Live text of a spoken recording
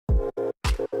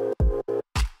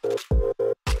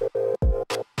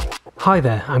Hi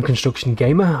there, I'm Construction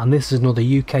Gamer and this is another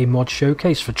UK mod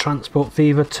showcase for Transport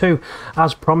Fever 2.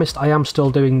 As promised, I am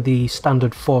still doing the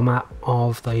standard format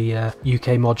of the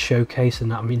UK mod showcase,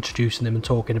 and I'm introducing them and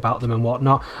talking about them and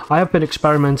whatnot. I have been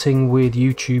experimenting with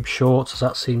YouTube Shorts, as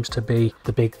that seems to be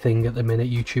the big thing at the minute.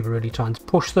 YouTube are really trying to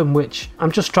push them, which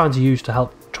I'm just trying to use to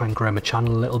help try and grow my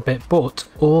channel a little bit, but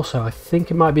also I think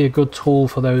it might be a good tool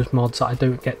for those mods that I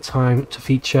don't get time to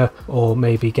feature or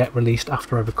maybe get released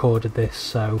after I recorded this.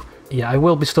 So yeah, I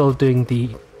will be still doing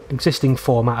the existing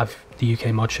format of the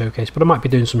UK mod showcase, but I might be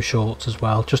doing some shorts as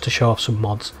well, just to show off some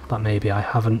mods that maybe I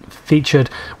haven't featured.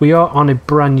 We are on a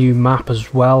brand new map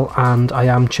as well, and I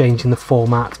am changing the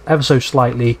format ever so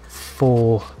slightly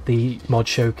for the mod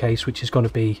showcase, which is going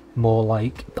to be more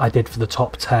like I did for the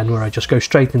top 10, where I just go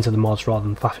straight into the mods rather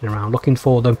than faffing around looking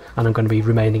for them. And I'm going to be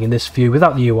remaining in this view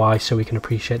without the UI, so we can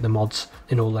appreciate the mods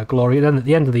in all their glory. And then at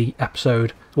the end of the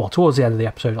episode, well, towards the end of the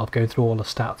episode, I'll go through all the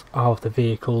stats of the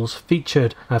vehicles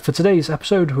featured. For today's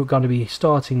episode, we're going to be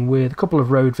starting with a couple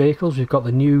of road vehicles. We've got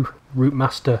the new Route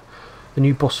Master, the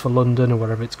new bus for London, or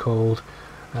whatever it's called.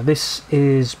 This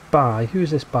is by, who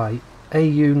is this by?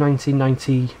 AU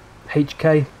 1990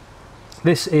 HK.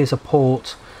 This is a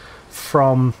port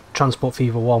from Transport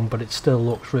Fever 1, but it still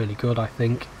looks really good, I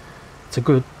think. It's a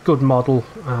good model,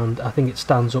 and I think it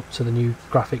stands up to the new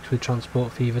graphics with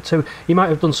Transport Fever 2. He might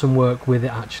have done some work with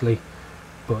it actually,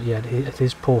 but yeah, it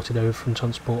is ported over from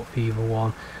Transport Fever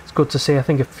 1. It's good to see. I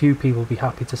think a few people will be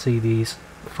happy to see these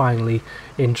finally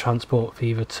in Transport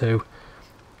Fever 2.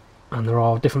 And there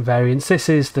are different variants. This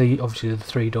is obviously the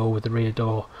 3-door with the rear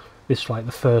door. This is like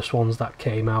the first ones that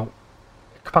came out.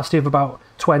 Capacity of about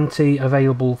 20,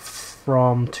 available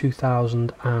from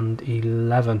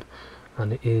 2011.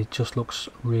 And it just looks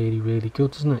really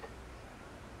good, doesn't it?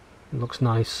 It looks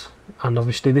nice. And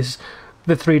obviously this is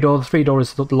the 3-door. The 3-door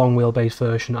is the long wheelbase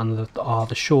version, and there are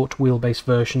the short wheelbase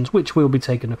versions, which we'll be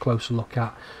taking a closer look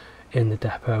at in the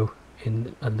depot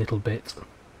in a little bit.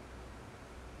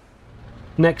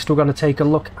 Next, we're going to take a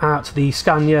look at the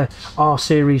Scania R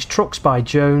series trucks by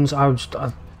Jones.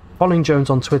 I've following Jones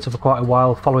on Twitter for quite a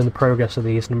while, following the progress of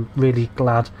these, and I'm really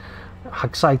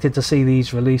excited to see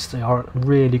these released. They are a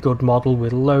really good model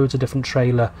with loads of different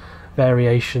trailer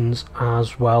variations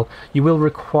as well. You will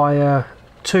require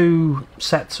 2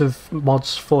 sets of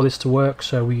mods for this to work.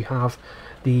 So we have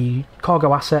the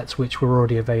cargo assets, which were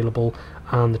already available,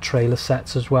 and the trailer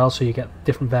sets as well, so you get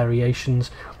different variations.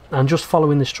 And just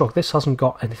following this truck, this hasn't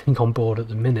got anything on board at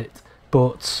the minute,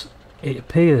 but it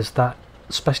appears that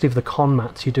especially for the con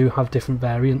mats you do have different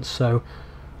variants. So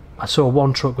I saw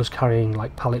one truck was carrying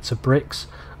like pallets of bricks,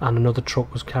 and another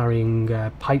truck was carrying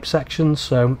pipe sections,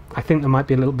 so I think there might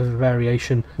be a little bit of a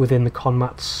variation within the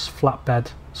Conmat's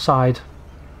flatbed side.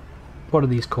 What are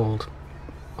these called?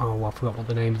 Oh, well, I forgot what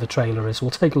the name of the trailer is.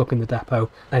 We'll take a look in the depot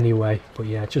anyway. But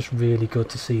yeah, just really good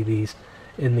to see these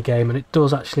in the game, and it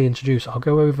does actually introduce, I'll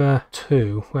go over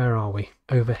to, where are we?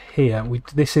 Over here.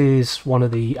 This is one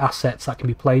of the assets that can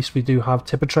be placed. We do have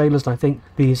tipper trailers, and I think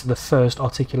these are the first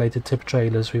articulated tipper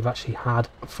trailers we've actually had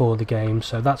for the game.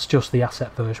 So that's just the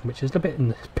asset version, which is a bit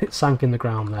sank in the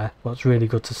ground there. But it's really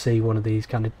good to see one of these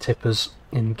kind of tippers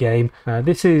in game.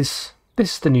 This is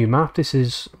the new map. This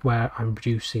is where I'm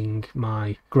producing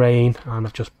my grain, and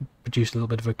I've just produced a little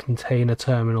bit of a container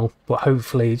terminal, but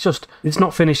hopefully it's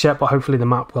not finished yet, but hopefully the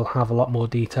map will have a lot more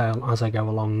detail as I go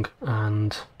along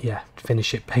and yeah,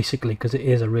 finish it basically, because it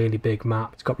is a really big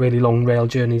map. It's got really long rail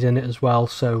journeys in it as well,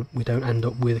 so we don't end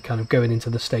up with kind of going into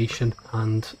the station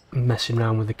and messing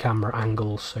around with the camera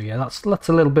angles. So yeah, that's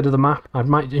a little bit of the map. I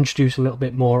might introduce a little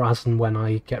bit more as and when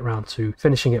I get around to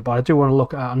finishing it, but I do want to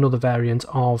look at another variant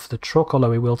of the truck,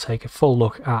 although we will take a full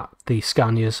look at the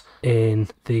Scanias in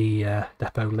the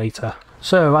depot later.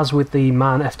 So as with the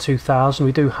MAN F2000,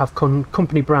 we do have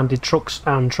company branded trucks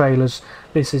and trailers.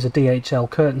 This is a DHL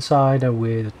curtainsider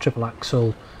with a triple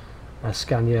axle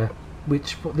Scania,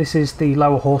 this is the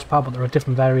lower horsepower, but there are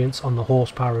different variants on the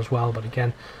horsepower as well. But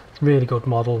again, really good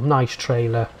model, nice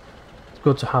trailer. It's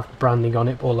good to have branding on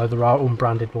it, although there are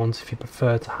unbranded ones if you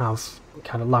prefer to have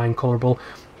kind of line colourable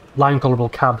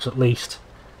cabs at least.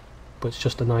 But it's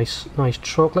just a nice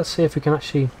truck. Let's see if we can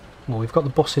actually, well, we've got the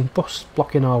bus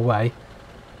blocking our way,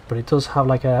 but it does have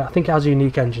like I think it has a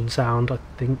unique engine sound, I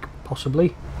think,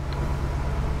 possibly.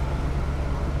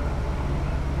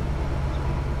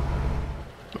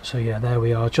 So yeah, there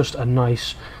we are, just a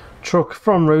nice truck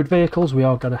from road vehicles, we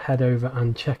are going to head over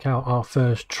and check out our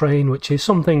first train, which is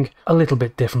something a little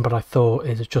bit different, but I thought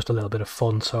it's just a little bit of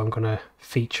fun, so I'm going to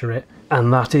feature it.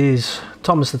 And that is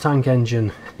Thomas the Tank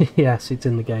Engine. Yes, it's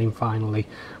in the game finally.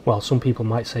 Well, some people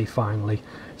might say finally.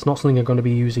 It's not something I'm going to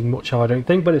be using much of, I don't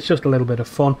think, but it's just a little bit of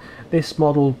fun. This is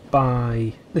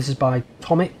by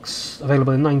Tomix,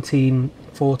 available in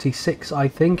 1946, I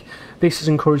think. This has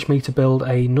encouraged me to build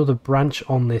another branch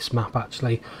on this map,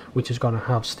 actually, which is going to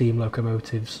have steam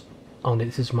locomotives on it.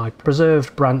 This is my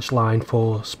preserved branch line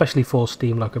especially for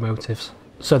steam locomotives.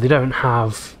 So they don't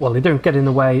have, well, they don't get in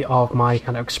the way of my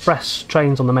kind of express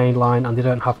trains on the main line, and they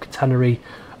don't have catenary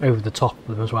over the top of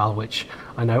them as well, which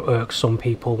I know irks some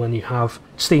people when you have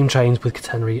steam trains with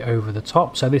catenary over the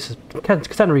top. So this is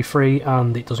catenary free,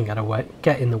 and it doesn't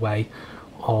get in the way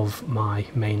of my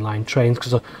mainline trains,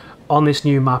 because on this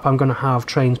new map I'm going to have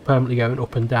trains permanently going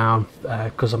up and down,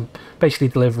 because I'm basically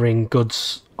delivering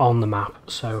goods on the map,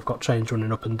 so I've got trains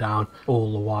running up and down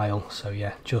all the while. So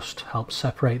yeah, just helps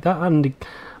separate that, and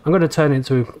I'm going to turn it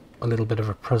into a little bit of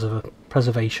a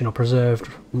preservation or preserved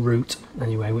route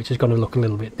anyway, which is going to look a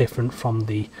little bit different from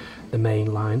the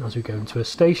main line as we go into a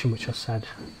station, which I said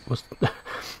was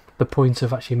the point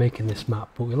of actually making this map.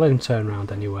 But we'll let him turn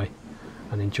around anyway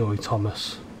and enjoy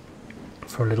Thomas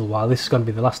for a little while. This is going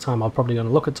to be the last time I'm probably going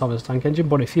to look at Thomas Tank Engine,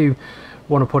 but if you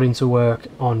want to put into work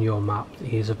on your map,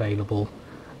 he is available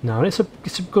now, and it's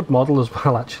a good model as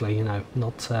well, actually. You know,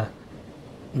 not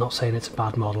saying it's a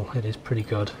bad model, it is pretty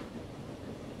good.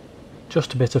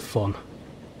 Just a bit of fun.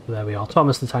 There we are,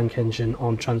 Thomas the Tank Engine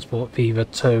on Transport Fever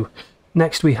 2.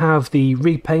 Next we have the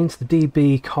repaint, the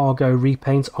DB cargo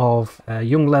repaint of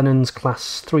Young Lennon's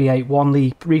Class 381.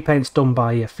 The repaint's done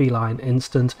by Feline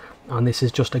Instant, and this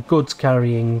is just a goods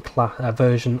carrying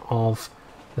version of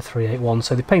the 381.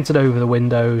 So they painted over the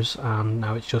windows, and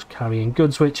now it's just carrying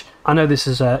goods, which I know this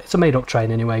is it's a made up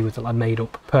train anyway, with a made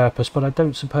up purpose, but I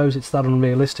don't suppose it's that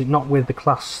unrealistic, not with the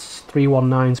Class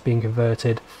 319s being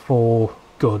converted for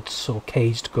goods or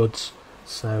caged goods.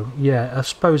 So yeah, I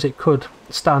suppose it could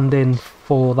stand in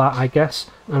for that, I guess,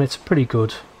 and it's a pretty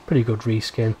good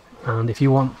reskin. And if you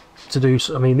want to do,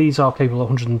 I mean, these are capable of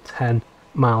 110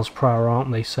 miles per hour,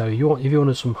 aren't they? So if you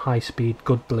wanted some high speed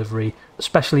good delivery,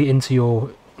 especially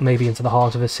maybe into the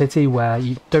heart of a city where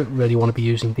you don't really want to be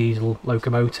using diesel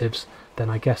locomotives, then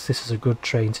I guess this is a good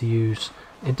train to use.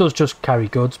 It does just carry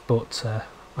goods, but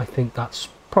I think that's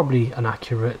probably an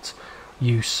accurate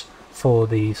use for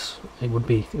these. It would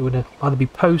either be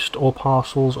post or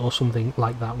parcels or something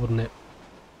like that, wouldn't it?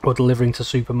 Or delivering to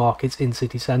supermarkets in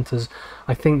city centres.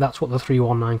 I think that's what the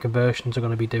 319 conversions are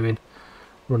going to be doing,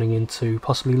 running into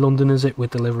possibly London, is it, with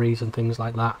deliveries and things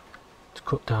like that, to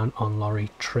cut down on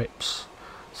lorry trips.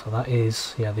 So that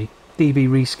is, yeah, the DB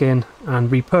reskin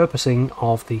and repurposing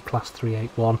of the Class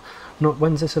 381.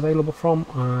 When's this available from?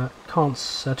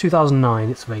 2009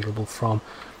 it's available from,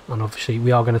 and obviously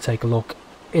we are going to take a look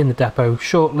in the depot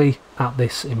shortly at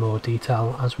this in more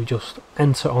detail as we just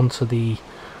enter onto the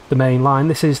main line.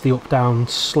 This is the up down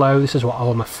slow. This is what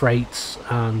all my freights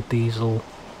and diesel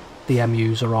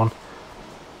DMUs are on,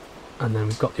 and then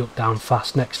we've got the up down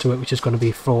fast next to it, which is going to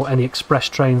be for any express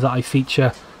trains that I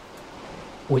feature,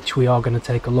 which we are going to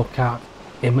take a look at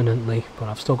imminently. But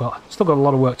I've still got a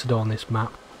lot of work to do on this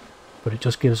map, but it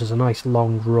just gives us a nice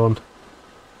long run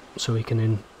so we can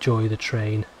enjoy the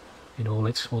train or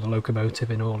the locomotive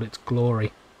in all its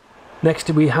glory. Next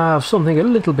we have something a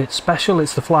little bit special.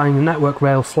 It's the Network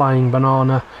Rail Flying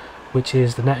Banana, which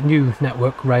is the new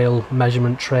Network Rail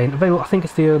measurement train. Available, I think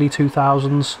it's the early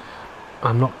 2000s.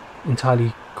 I'm not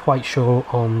entirely quite sure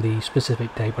on the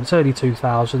specific date, but it's early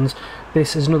 2000s.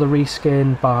 This is another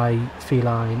reskin by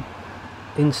Feline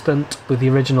Instant, with the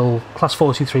original Class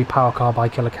 43 power car by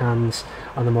Killicans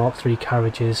and the Mark III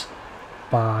carriages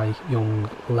by Young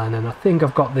Lennon. I think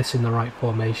I've got this in the right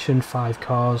formation, 5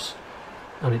 cars,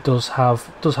 and it does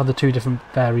have the 2 different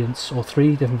variants or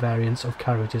 3 different variants of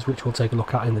carriages, which we'll take a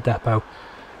look at in the depot.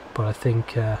 But I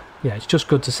think yeah, it's just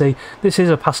good to see. This is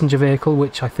a passenger vehicle,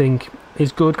 which I think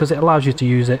is good because it allows you to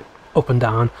use it up and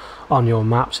down on your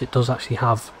maps. It does actually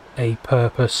have a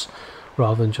purpose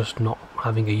rather than just not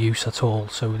having a use at all.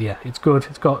 So yeah, it's good.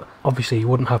 It's got, obviously you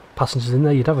wouldn't have passengers in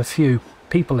there, you'd have a few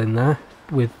people in there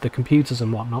with the computers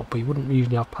and whatnot, but you wouldn't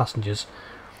usually have passengers.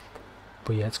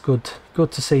 But yeah, it's good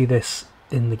to see this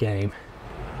in the game.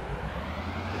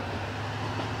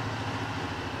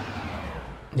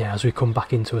 Yeah, as we come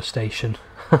back into a station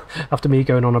after me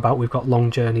going on about we've got long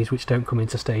journeys which don't come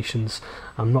into stations,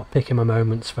 I'm not picking my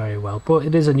moments very well, but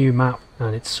it is a new map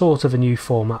and it's sort of a new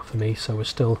format for me, so we're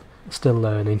still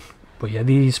learning. But yeah,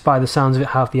 these, by the sounds of it,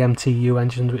 have the MTU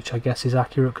engines, which I guess is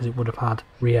accurate because it would have had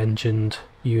re-engined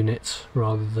units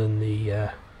rather than the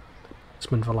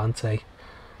Huntsman Volante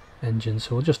engine.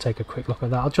 So we'll just take a quick look at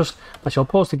that. I'll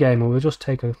pause the game and we'll just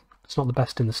take a, it's not the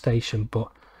best in the station,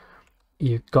 but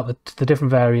you've got the different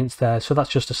variants there. So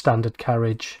that's just a standard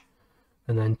carriage,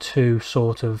 and then two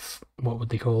sort of, what would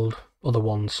they called, other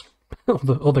ones,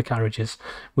 other carriages,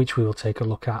 which we will take a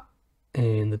look at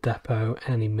in the depot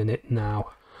any minute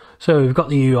now. So we've got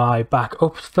the UI back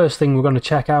up. First thing we're going to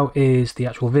check out is the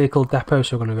actual vehicle depot.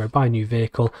 So we're going to go buy a new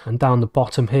vehicle, and down the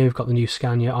bottom here we've got the new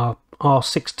Scania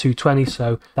R6220,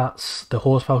 so that's the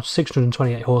horsepower,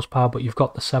 628 horsepower, but you've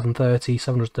got the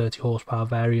 730 horsepower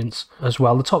variants as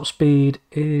well. The top speed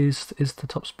is the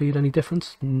top speed any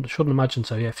difference? Shouldn't imagine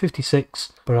so. Yeah,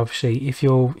 56. But obviously if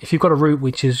you've got a route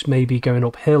which is maybe going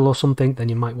uphill or something, then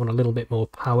you might want a little bit more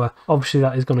power. Obviously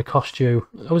that is going to cost you,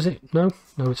 oh, is it? No,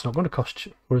 it's not going to cost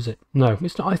you, or is it? No,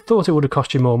 it's not. I thought it would have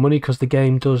cost you more money because the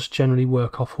game does generally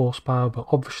work off horsepower, but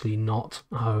obviously not.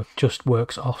 It just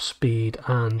works off speed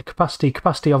and capacity.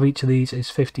 Capacity of each of these is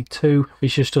 52,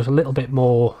 which is just a little bit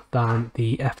more than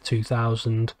the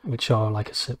F2000, which are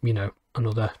like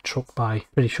another truck by,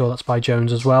 pretty sure that's by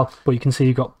Jones as well. But you can see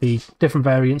you've got the different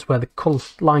variants where the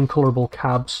line colourable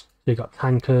cabs. So you've got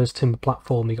tankers, timber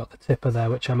platform, you've got the tipper there,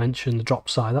 which I mentioned, the drop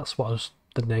side, that's what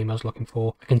the name I was looking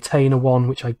for. A container one,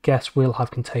 which I guess will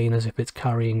have containers if it's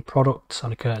carrying products,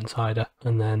 and a curtain sider.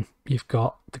 And then you've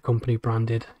got the company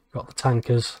branded, you've got the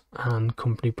tankers and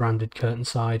company branded curtain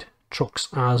side trucks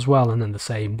as well, and then the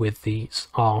same with the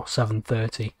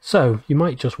R730. So you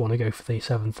might just want to go for the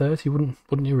 730,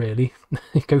 wouldn't you really?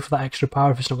 Go for that extra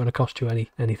power if it's not going to cost you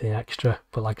anything extra.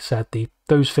 But like I said,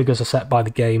 those figures are set by the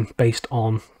game based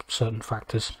on certain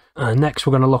factors. Next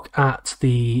we're going to look at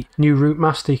the new route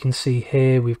master. You can see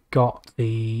here we've got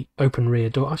the open rear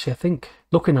door. Actually, I think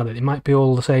looking at it might be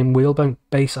all the same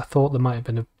wheelbase. I thought there might have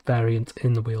been a variant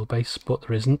in the wheelbase, but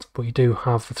there isn't. But you do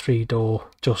have the 3-door.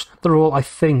 They're all, I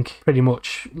think, pretty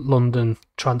much London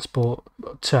transport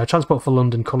for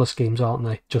London colour schemes, aren't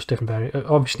they? Just different variants.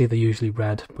 Obviously they're usually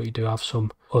red, but you do have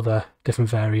some other different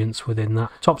variants within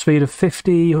that. Top speed of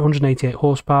 50, 188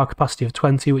 horsepower, capacity of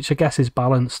 20, which I guess is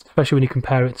balanced, especially when you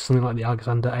compare it to something like the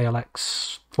Alexander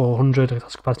ALX 400,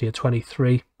 that's a capacity of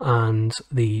 23, and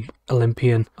the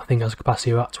Olympian I think has a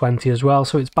capacity of about 20 as well.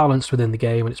 So it's balanced within the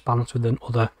game, and it's balanced within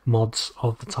other mods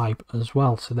of the type as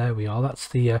well. So there we are, that's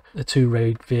the two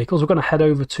raid vehicles. We're going to head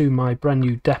over to my brand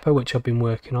new depot, which I've been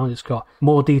working on. It's got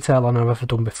more detail than I've ever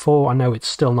done before. I know it's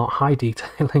still not high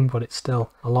detailing, but it's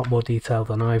still a lot more detail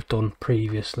than I've done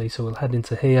previously. So we'll head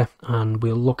into here and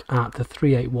we'll look at the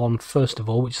 381 first of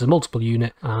all, which is a multiple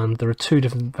unit, and there are two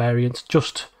different variants.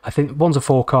 I think one's a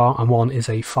 4-car and one is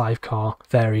a 5-car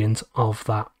variant of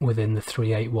that within the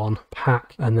 381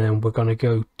 pack. And then we're going to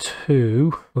go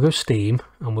we'll go Steam,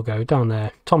 and we'll go down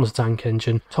there, Thomas Tank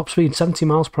Engine, top speed 70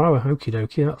 miles per hour, okie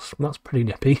dokie, that's pretty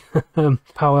nippy.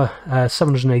 Power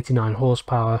 789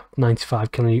 horsepower,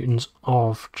 95 kilonewtons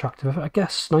of tractive effort. I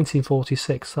guess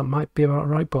 1946, that might be about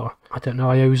right, but I don't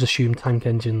know. I always assume tank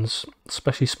engines,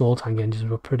 especially small tank engines,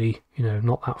 were pretty,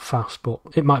 not that fast, but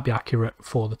it might be accurate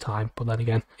for the time. But then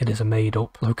again, it is a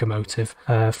made-up locomotive.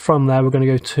 From there, we're going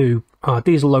to go to our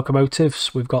diesel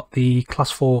locomotives. We've got the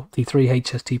Class 4 D3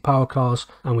 HST power cars,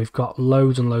 and we've got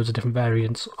loads and loads of different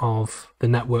variants of the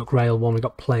network rail one. We've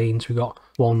got planes, we've got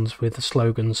ones with the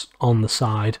slogans on the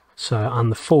side,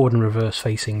 and the forward and reverse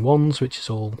facing ones, which is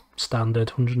all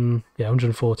standard.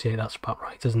 148, that's about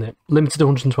right, isn't it? Limited to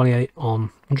 128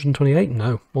 on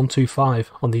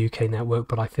 125 on the UK network,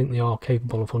 but I think they are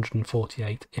capable of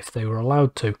 148 if they were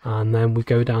allowed to. And then we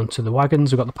go down to the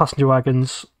wagons. We've got the passenger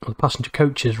wagons, or the passenger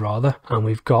coaches rather, and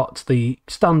we've got the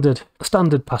standard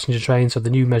passenger train, so the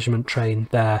new measurement train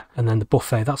there, and then the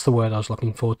buffet, that's the word I was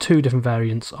looking for. Two different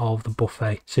variants of the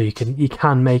buffet, so you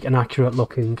can make an accurate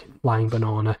looking flying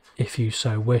banana if you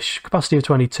so wish. Capacity of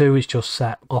 22 is just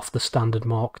set off the standard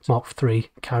Mark III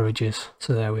carriages.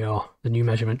 So there we are. The new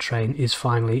measurement train is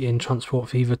finally in Transport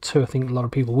Fever 2. I think a lot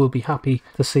of people will be happy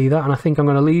to see that, and I think I'm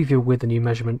going to leave you with the new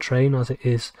measurement train, as it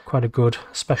is quite a good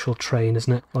special train,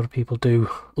 isn't it? A lot of people do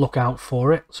look out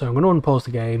for it. So I'm going to unpause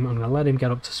the game, I'm going to let him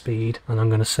get up to speed, and I'm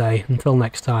going to say until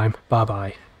next time, bye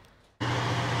bye.